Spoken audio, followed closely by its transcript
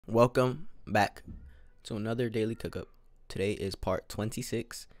Welcome back to another daily Cookup. Today is part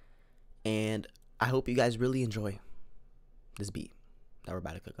 26, and I hope you guys really enjoy this beat that we're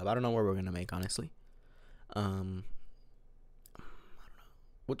about to cook up. I don't know what we're gonna make, honestly. I don't know.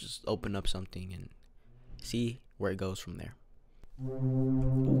 We'll just open up something and see where it goes from there.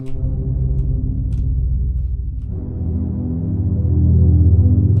 Ooh.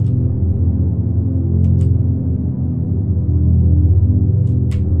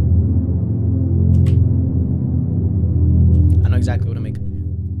 Exactly what to make.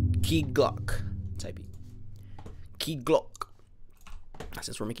 Key Glock type beat. Key Glock.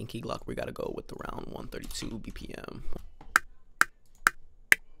 Since we're making Key Glock, we gotta go with around 132 BPM.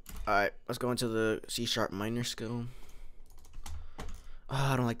 Alright, let's go into the C sharp minor scale.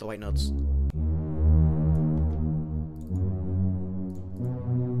 I don't like the white notes.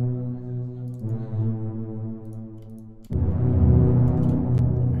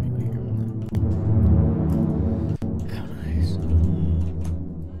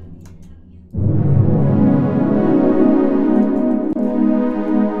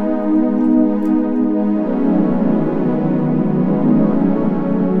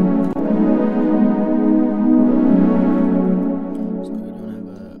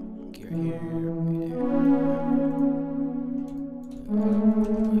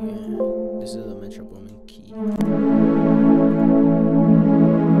 This is a Metro Boomin key.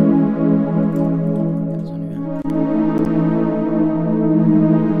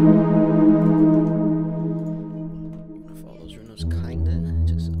 Follow those root notes kinda,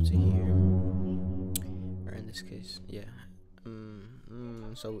 just up to here, or in this case, yeah.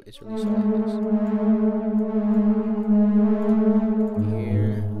 So it's really solid like this.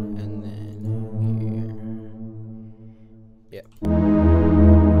 Here and then here. Yeah.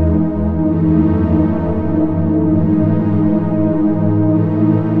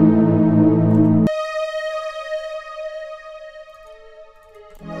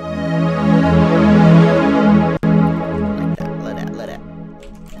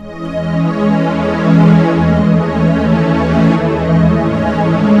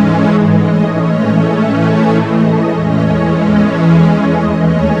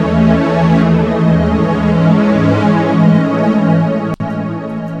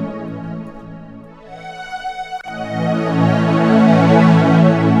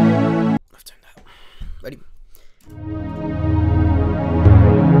 Ready?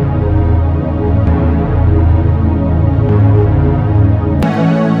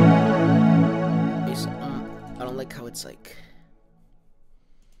 I don't like how it's like.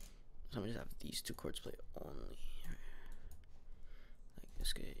 So I'm gonna just have these two chords play only. Like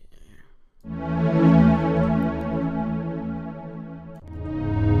this guy.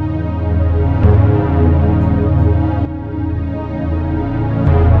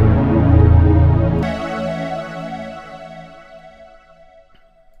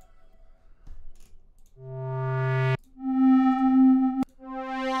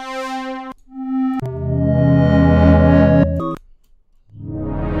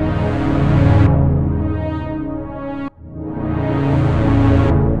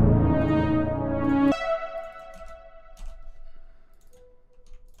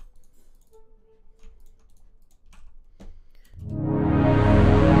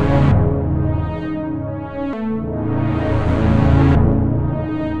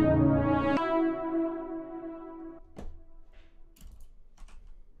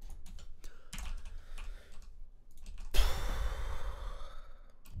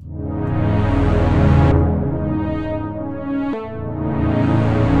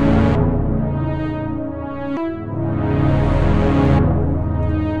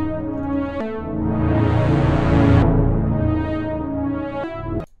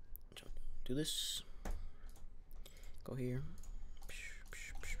 Do this. Go here.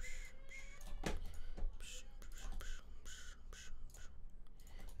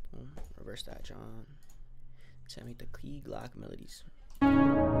 Reverse that, John. To make the Key Glock melodies.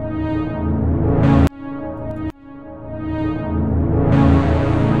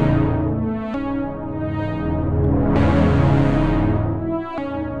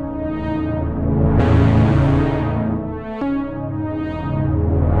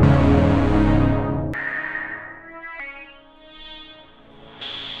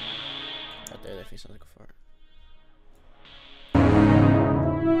 Right there, that face sounds like a fart.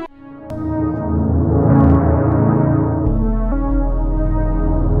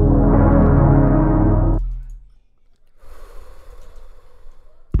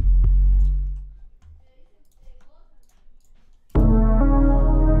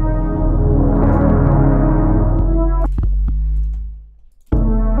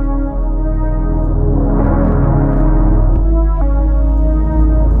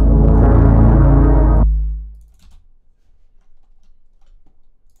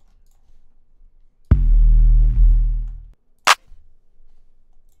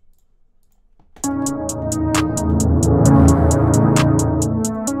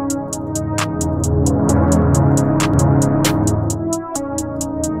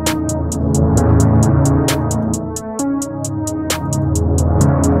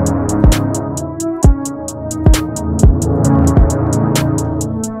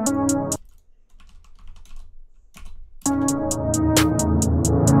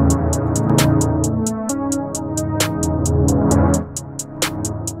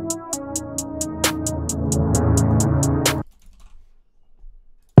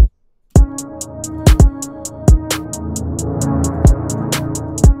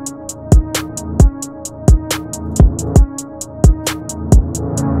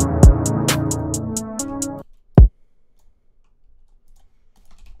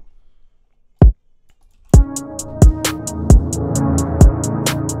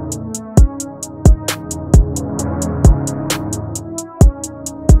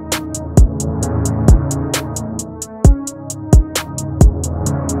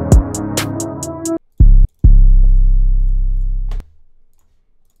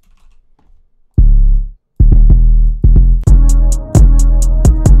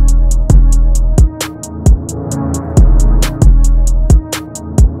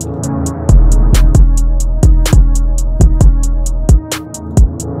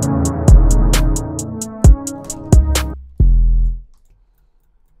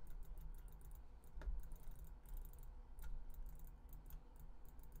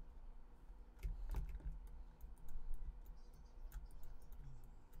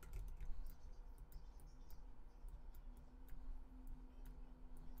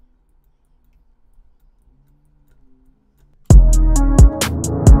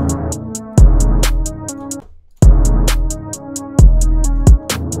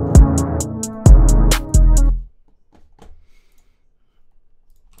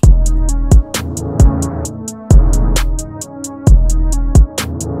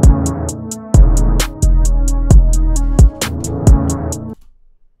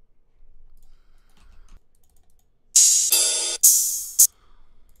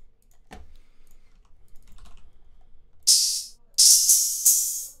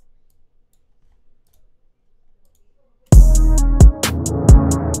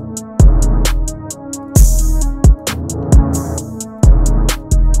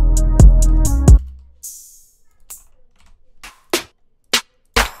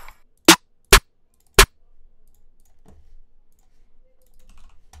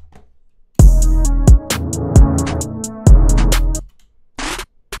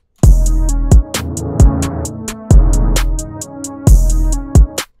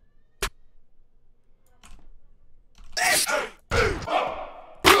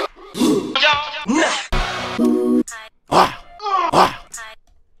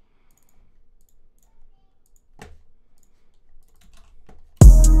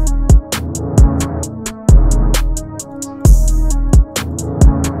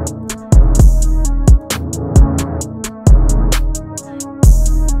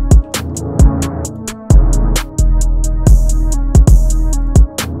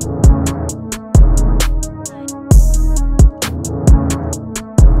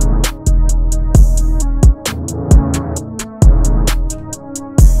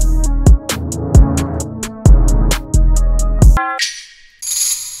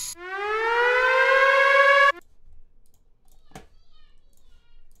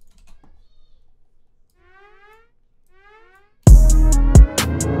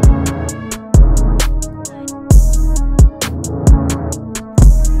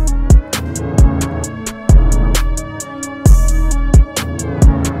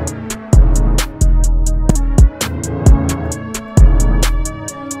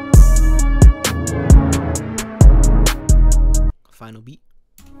 final beat.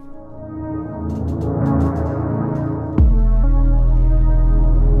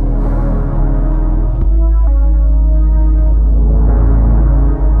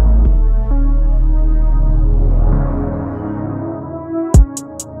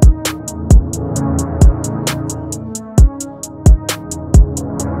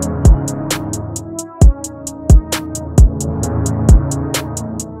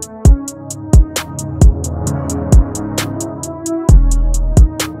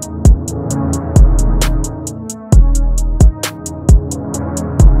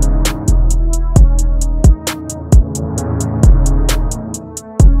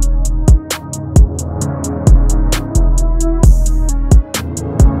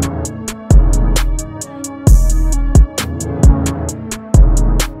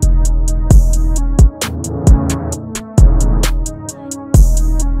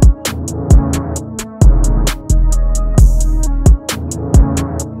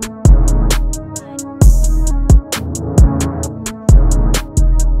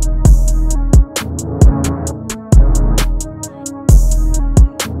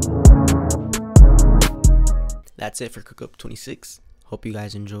 That's it for Cookup 26. Hope you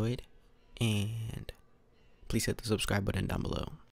guys enjoyed, and please hit the subscribe button down below.